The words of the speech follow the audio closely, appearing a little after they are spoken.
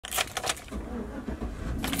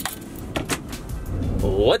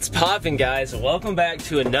What's poppin', guys? Welcome back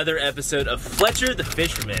to another episode of Fletcher the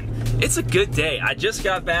Fisherman. It's a good day. I just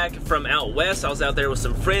got back from out west. I was out there with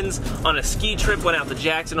some friends on a ski trip, went out to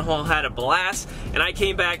Jackson Hole, had a blast, and I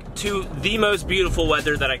came back to the most beautiful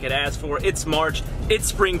weather that I could ask for. It's March, it's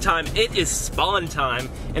springtime, it is spawn time,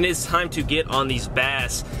 and it's time to get on these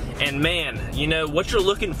bass. And man, you know, what you're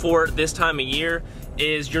looking for this time of year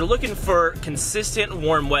is you're looking for consistent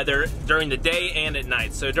warm weather during the day and at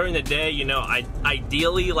night. So during the day, you know, I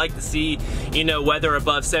ideally like to see, you know, weather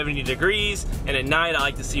above 70 degrees, and at night I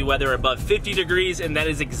like to see weather above 50 degrees, and that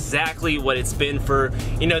is exactly what it's been for,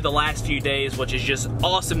 you know, the last few days, which is just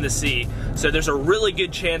awesome to see. So there's a really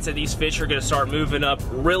good chance that these fish are gonna start moving up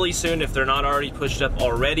really soon if they're not already pushed up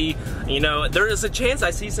already. You know, there is a chance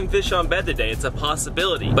I see some fish on bed today. It's a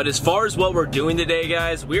possibility. But as far as what we're doing today,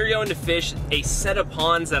 guys, we're going to fish a set of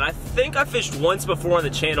ponds that I think I fished once before on the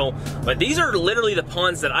channel, but these are literally the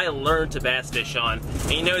ponds that I learned to bass fish on.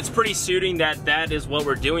 And you know, it's pretty suiting that that is what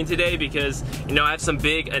we're doing today, because you know, I have some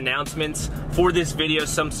big announcements for this video,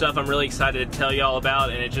 some stuff I'm really excited to tell y'all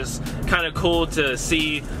about, and it's just kind of cool to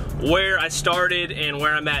see where I started and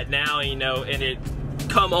where I'm at now, you know, and it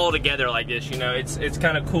come all together like this, you know, it's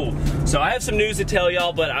kind of cool. So I have some news to tell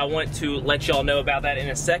y'all, but I want to let y'all know about that in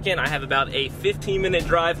a second. I have about a 15-minute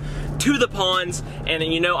drive to the ponds, and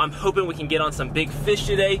you know, I'm hoping we can get on some big fish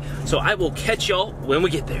today, so I will catch y'all when we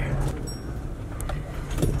get there.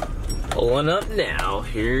 Pulling up now,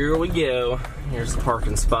 here we go. Here's the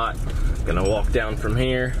parking spot. Gonna walk down from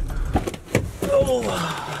here. Oh,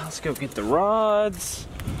 let's go get the rods.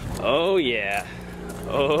 Oh yeah,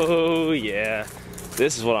 oh yeah.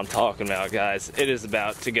 This is what I'm talking about, guys. It is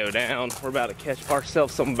about to go down. We're about to catch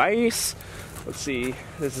ourselves some bass. Let's see,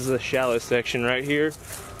 this is a shallow section right here.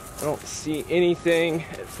 I don't see anything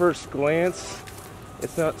at first glance.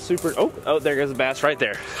 It's not super, oh, there goes a bass right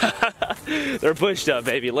there. They're pushed up,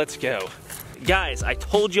 baby, let's go. Guys, I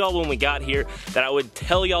told y'all when we got here that I would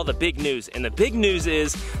tell y'all the big news, and the big news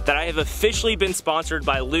is that I have officially been sponsored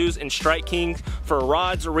by Lew's and Strike King for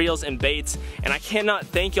rods, reels, and baits, and I cannot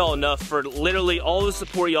thank y'all enough for literally all the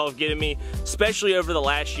support y'all have given me, especially over the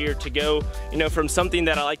last year, to go, you know, from something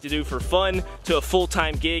that I like to do for fun to a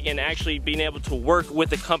full-time gig, and actually being able to work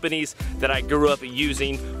with the companies that I grew up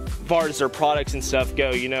using, as far as their products and stuff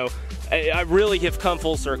go, you know. I really have come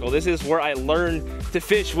full circle. This is where I learned to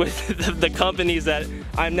fish with the companies that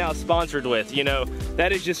I'm now sponsored with, you know.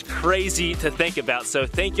 That is just crazy to think about. So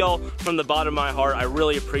thank y'all from the bottom of my heart. I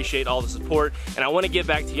really appreciate all the support, and I want to get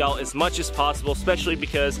back to y'all as much as possible, especially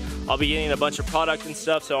because I'll be getting a bunch of product and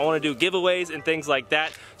stuff, so I want to do giveaways and things like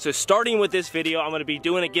that. So starting with this video, I'm going to be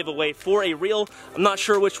doing a giveaway for a reel. I'm not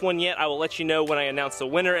sure which one yet. I will let you know when I announce the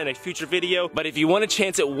winner in a future video. But if you want a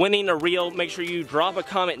chance at winning a reel, make sure you drop a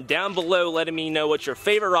comment down below letting me know what your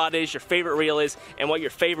favorite rod is, your favorite reel is, and what your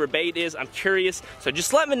favorite bait is. I'm curious, so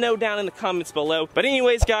just let me know down in the comments below. But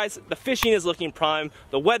anyways, guys, the fishing is looking prime,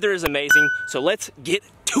 the weather is amazing, so let's get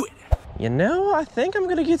to it. You know, I think I'm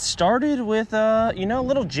gonna get started with you know, a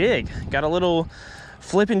little jig. Got a little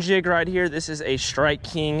flipping jig right here. This is a Strike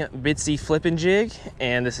King Bitsy flipping jig,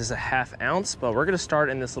 and this is a 1/2 ounce, but we're gonna start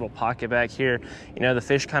in this little pocket back here. You know, the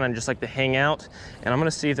fish kind of just like to hang out, and I'm gonna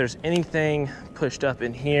see if there's anything pushed up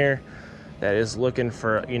in here that is looking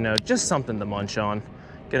for, you know, just something to munch on.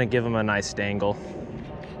 Gonna give them a nice dangle.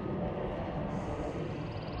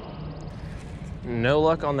 No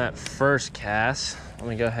luck on that first cast. Let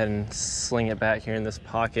me go ahead and sling it back here in this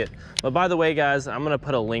pocket. But by the way, guys, I'm gonna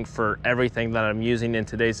put a link for everything that I'm using in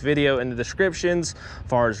today's video in the descriptions, as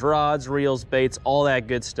far as rods, reels, baits, all that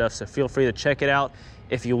good stuff. So feel free to check it out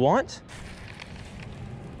if you want.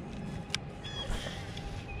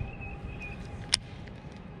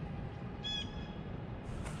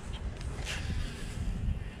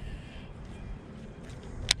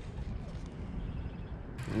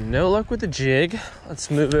 No luck with the jig.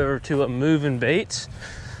 Let's move over to a moving bait.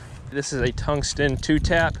 This is a tungsten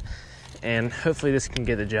 2-tap, and hopefully this can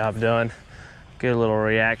get the job done. Good little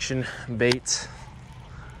reaction bait.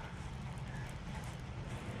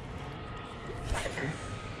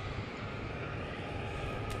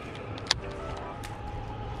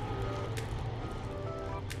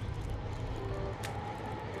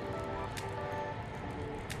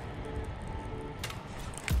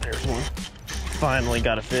 There's one. Finally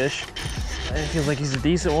got a fish. It feels like he's a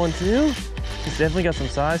decent one too. He's definitely got some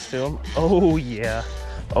size to him. Oh yeah.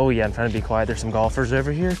 Oh yeah, I'm trying to be quiet. There's some golfers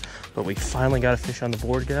over here, but we finally got a fish on the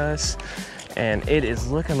board, guys. And it is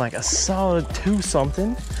looking like a solid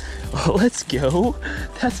 2-something. Let's go.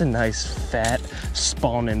 That's a nice fat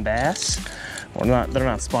spawning bass. Well, they're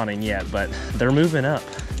not spawning yet, but they're moving up.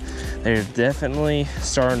 They're definitely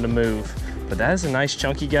starting to move. but that is a nice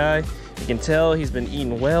chunky guy. You can tell he's been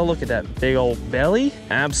eating well. Look at that big old belly.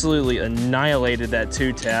 Absolutely annihilated that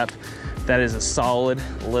 2-tap. That is a solid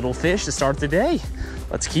little fish to start the day.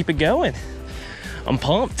 Let's keep it going. I'm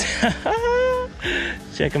pumped.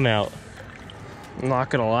 Check him out. I'm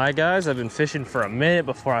not gonna lie, guys, I've been fishing for a minute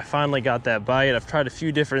before I finally got that bite. I've tried a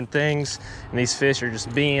few different things, and these fish are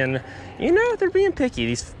just being, you know, they're being picky.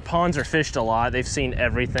 These ponds are fished a lot. They've seen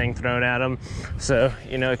everything thrown at them. So,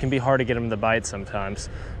 you know, it can be hard to get them to bite sometimes.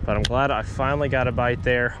 But I'm glad I finally got a bite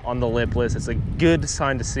there on the lipless. It's a good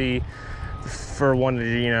sign to see for one to,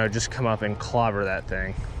 you know, just come up and clobber that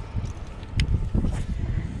thing.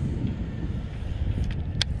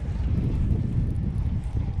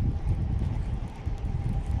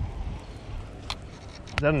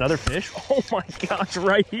 Is that another fish? Oh my gosh,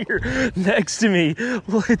 right here next to me.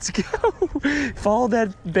 Let's go. Follow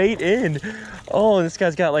that bait in. Oh, this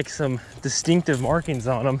guy's got like some distinctive markings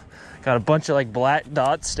on him. Got a bunch of like black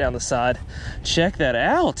dots down the side. Check that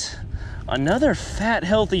out. Another fat,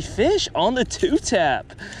 healthy fish on the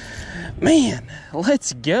 2-tap. Man,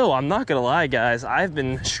 let's go. I'm not gonna lie, guys, I've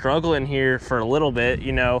been struggling here for a little bit.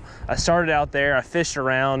 You know, I started out there, I fished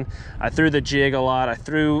around, I threw the jig a lot, I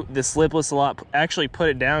threw this lipless a lot, actually put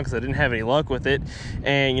it down because I didn't have any luck with it.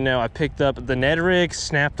 And you know, I picked up the Ned rig,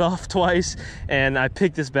 snapped off twice, and I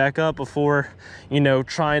picked this back up before, you know,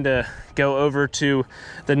 trying to go over to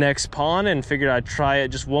the next pond, and figured I'd try it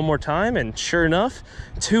just one more time. And sure enough,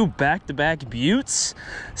 2 back-to-back buttes,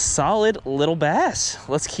 solid little bass.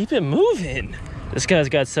 Let's keep it moving. This guy's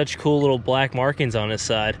got such cool little black markings on his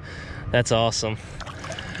side. That's awesome.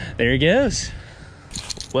 There he goes.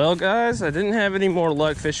 Well, guys, I didn't have any more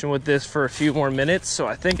luck fishing with this for a few more minutes, so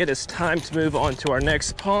I think it is time to move on to our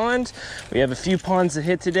next pond. We have a few ponds to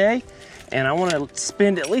hit today, and I want to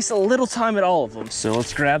spend at least a little time at all of them. So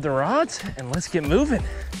let's grab the rods and let's get moving.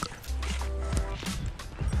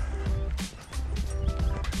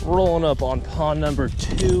 Rolling up on pond number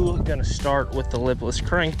 2. Gonna start with the lipless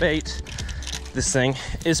crankbait. This thing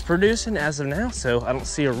is producing as of now, so I don't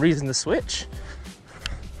see a reason to switch.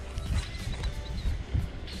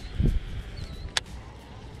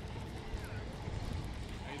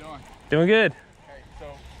 How you doing? Doing good. Okay, so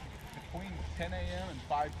between 10 a.m. and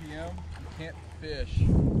 5 p.m. you can't fish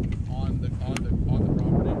on the property.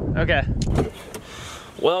 Okay.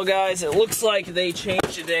 Well, guys, it looks like they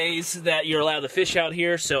changed the days that you're allowed to fish out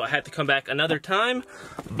here, so I had to come back another time.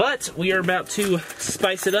 But we are about to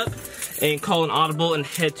spice it up and call an audible and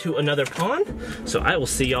head to another pond. So I will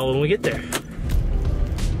see y'all when we get there.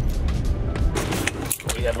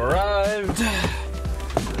 We have arrived.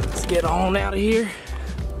 Let's get on out of here.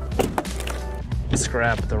 Let's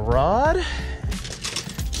grab the rod.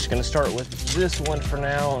 Just gonna start with this one for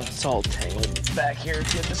now. It's all tangled back here,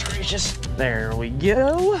 goodness gracious. There we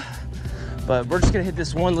go. But we're just gonna hit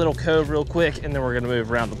this one little cove real quick, and then we're gonna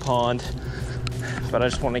move around the pond. But I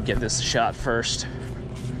just wanna give this a shot first.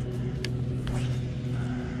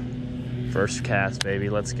 First cast, baby,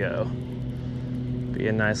 let's go. Be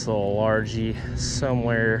a nice little largie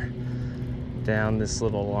somewhere down this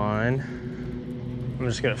little line. I'm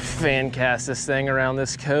just gonna fan cast this thing around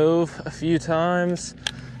this cove a few times.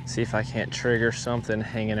 See if I can't trigger something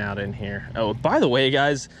hanging out in here. Oh, by the way,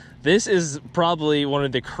 guys, this is probably one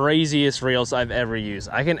of the craziest reels I've ever used.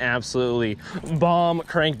 I can absolutely bomb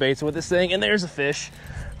crankbaits with this thing, and there's a fish.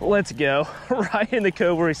 Let's go. Right in the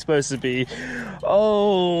cove where he's supposed to be.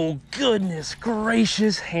 Oh, goodness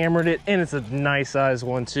gracious. Hammered it, and it's a nice size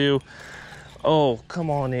one, too. Oh, come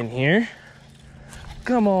on in here.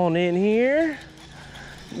 Come on in here.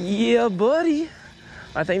 Yeah, buddy.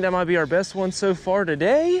 I think that might be our best one so far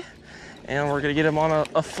today. And we're gonna get him on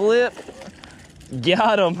a flip.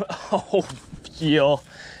 Got him. Oh, yeah.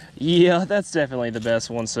 Yeah, that's definitely the best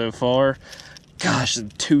one so far. Gosh, the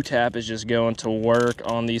 2-tap is just going to work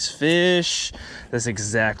on these fish. That's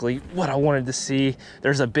exactly what I wanted to see.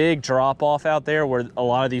 There's a big drop off out there where a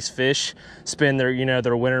lot of these fish spend their, you know,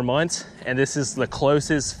 their winter months. And this is the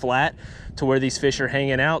closest flat to where these fish are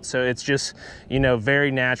hanging out. So it's just, you know, very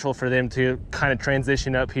natural for them to kind of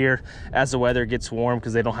transition up here as the weather gets warm,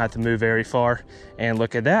 because they don't have to move very far. And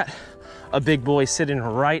look at that. A big boy sitting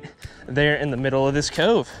right there in the middle of this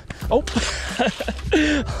cove. Oh,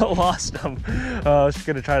 I lost him. I was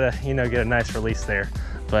gonna try to, you know, get a nice release there,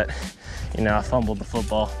 but, you know, I fumbled the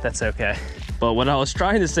football. That's okay. But what I was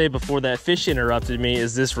trying to say before that fish interrupted me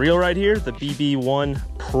is this reel right here, the BB1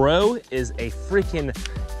 Pro, is a freaking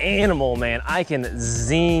animal, man. I can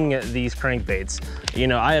zing these crankbaits. You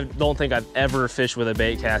know, I don't think I've ever fished with a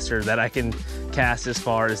bait caster that I can cast as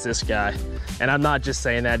far as this guy. And I'm not just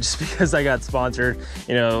saying that just because I got sponsored.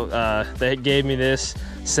 You know, they gave me this,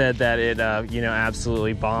 said that it, you know,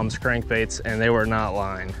 absolutely bombs crankbaits, and they were not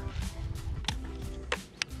lying.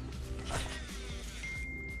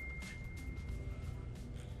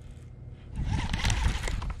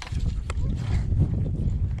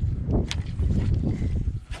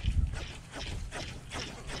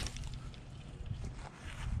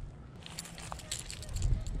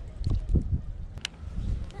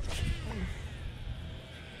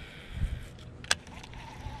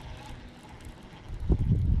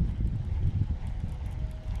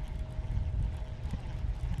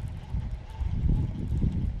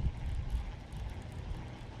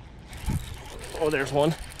 Oh, there's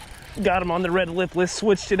one. Got him on the red lipless,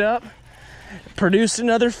 switched it up, produced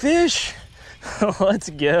another fish. Let's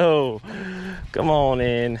go. Come on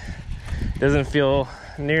in. Doesn't feel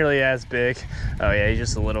nearly as big. Oh yeah, he's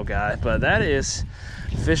just a little guy, but that is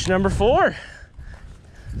fish number 4.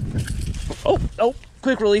 Oh,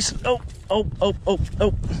 quick release. Oh.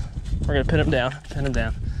 We're gonna pin him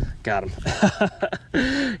down, Got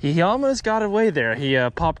him. He almost got away there. He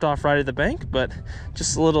popped off right at the bank, but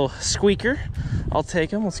just a little squeaker. I'll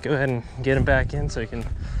take him. Let's go ahead and get him back in so he can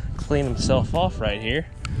clean himself off right here.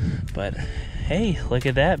 But hey, look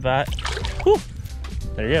at that bite. Whew.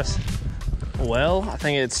 There he goes. Well, I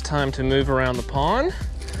think it's time to move around the pond.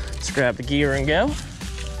 Let's grab the gear and go.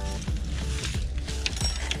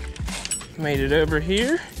 Made it over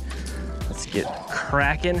here. Let's get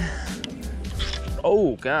cracking.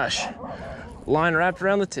 Oh gosh, line wrapped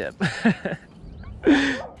around the tip. That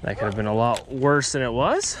could have been a lot worse than it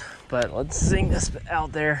was, but let's zing this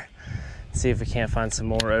out there. See if we can't find some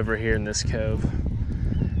more over here in this cove.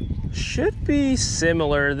 Should be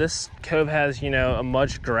similar. This cove has, you know, a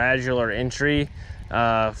much gradualer entry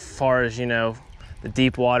far as, you know, the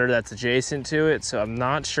deep water that's adjacent to it. So I'm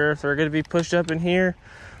not sure if they're gonna be pushed up in here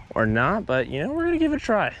or not, but you know, we're gonna give it a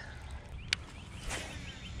try.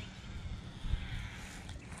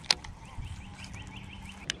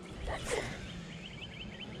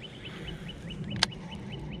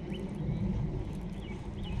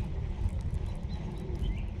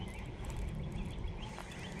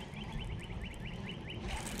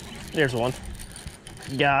 There's one.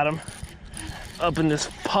 Got him. Up in this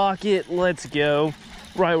pocket. Let's go.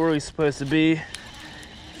 Right where he's supposed to be.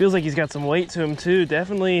 Feels like he's got some weight to him too.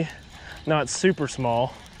 Definitely not super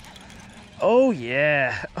small. Oh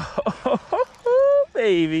yeah. Oh,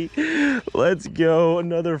 baby. Let's go.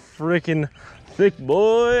 Another freaking thick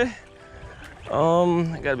boy.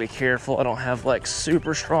 I gotta be careful. I don't have like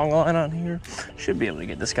super strong line on here. Should be able to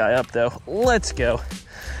get this guy up though. Let's go.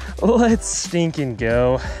 Let's stinking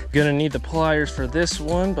go. Gonna need the pliers for this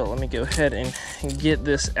one, but let me go ahead and get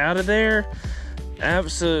this out of there.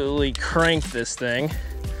 Absolutely crank this thing.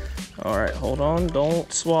 All right, hold on,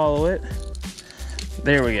 don't swallow it.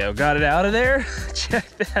 There we go, got it out of there. Check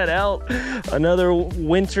that out. Another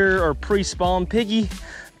winter or pre-spawn piggy,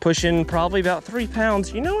 pushing probably about 3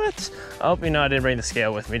 pounds. You know what? Oh, you know, I didn't bring the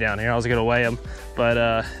scale with me down here. I was gonna weigh him,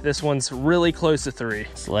 but this one's really close to 3.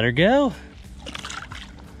 Let's let her go.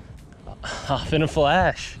 Off in a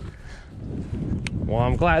flash. Well,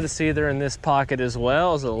 I'm glad to see they're in this pocket as well.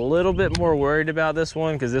 I was a little bit more worried about this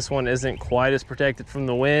one because this one isn't quite as protected from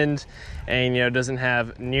the wind and, you know, doesn't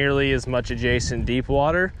have nearly as much adjacent deep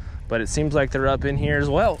water, but it seems like they're up in here as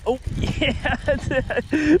well. Oh, yeah,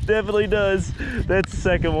 definitely does. That's the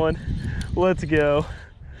second one. Let's go.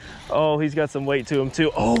 Oh, he's got some weight to him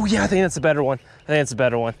too. Oh yeah, I think that's a better one.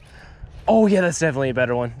 Oh yeah, that's definitely a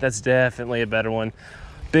better one.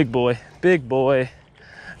 Big boy, big boy,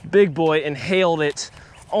 big boy, inhaled it.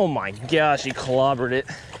 Oh my gosh, he clobbered it.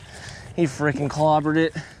 He freaking clobbered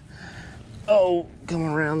it. Oh, coming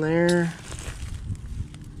around there.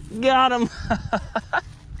 Got him.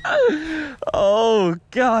 Oh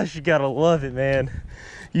gosh, you gotta love it, man.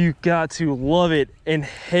 You got to love it.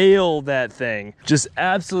 Inhaled that thing. Just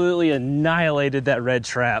absolutely annihilated that red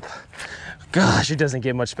trap. Gosh, it doesn't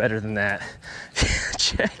get much better than that.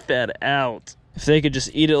 Check that out. If they could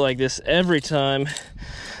just eat it like this every time,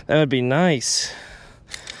 that would be nice.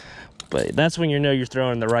 But that's when you know you're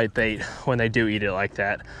throwing the right bait, when they do eat it like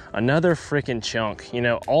that. Another freaking chunk. You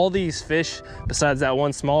know, all these fish, besides that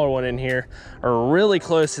one smaller one in here, are really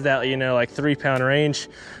close to that, you know, like 3 pound range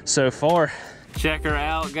so far. Check her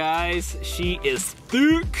out, guys. She is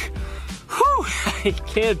thick. Whew, I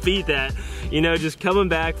can't beat that. You know, just coming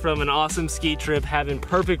back from an awesome ski trip, having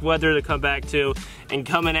perfect weather to come back to, and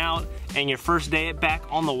coming out and your first day back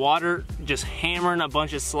on the water, just hammering a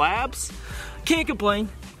bunch of slabs. Can't complain,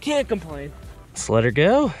 can't complain. Let's let her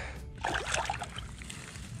go.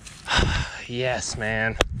 Yes,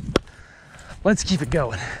 man. let's keep it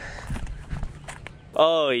going.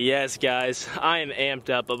 Oh yes, guys, I am amped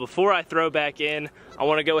up, but before I throw back in, I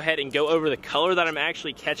want to go ahead and go over the color that I'm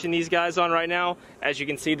actually catching these guys on right now. As you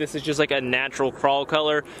can see, this is just like a natural crawl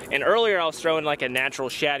color, and earlier I was throwing like a natural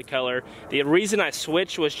shad color. The reason I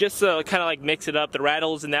switched was just to kind of like mix it up. The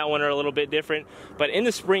rattles in that one are a little bit different, but in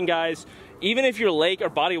the spring, guys, even if your lake or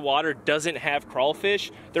body of water doesn't have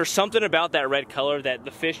crawfish, there's something about that red color that the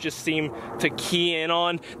fish just seem to key in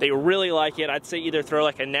on. They really like it. I'd say either throw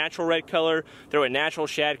like a natural red color, throw a natural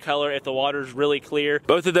shad color if the water's really clear.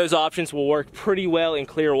 Both of those options will work pretty well in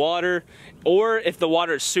clear water. Or if the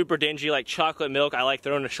water is super dingy like chocolate milk, I like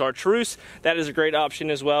throwing a chartreuse. That is a great option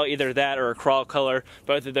as well, either that or a crawl color.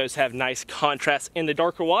 Both of those have nice contrast in the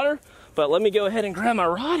darker water. But let me go ahead and grab my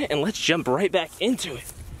rod and let's jump right back into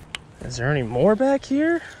it. Is there any more back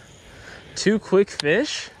here? 2 quick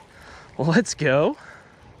fish? Well, let's go.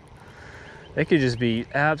 They could just be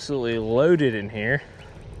absolutely loaded in here.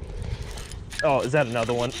 Oh, is that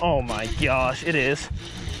another one? Oh my gosh, it is.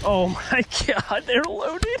 Oh my God, they're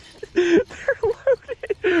loaded. They're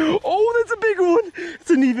loaded. Oh, that's a big one. It's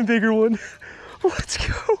an even bigger one. Let's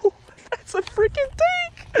go. That's a freaking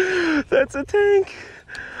tank. That's a tank.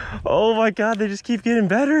 Oh my God, they just keep getting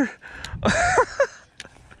better.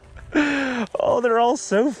 Oh, they're all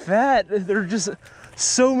so fat. There are just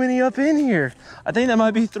so many up in here. I think that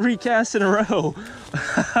might be 3 casts in a row.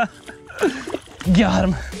 Got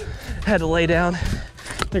him. Had to lay down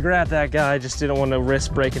to grab that guy. Just didn't want to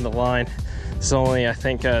risk breaking the line. It's only, I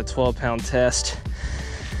think, a 12-pound test.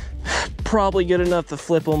 Probably good enough to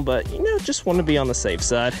flip him, but you know, just want to be on the safe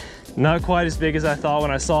side. Not quite as big as I thought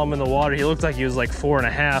when I saw him in the water. He looked like he was like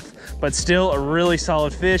 4.5, but still a really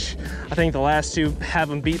solid fish. I think the last 2 have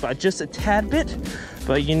him beat by just a tad bit,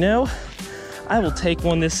 but you know, I will take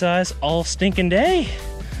one this size all stinking day.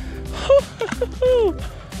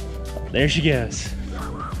 There she goes.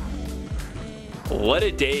 What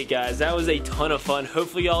a day, guys. That was a ton of fun.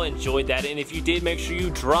 Hopefully y'all enjoyed that, and if you did, make sure you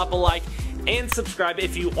drop a like and subscribe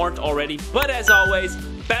if you aren't already. But as always,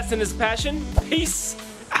 bassin is passion. Peace.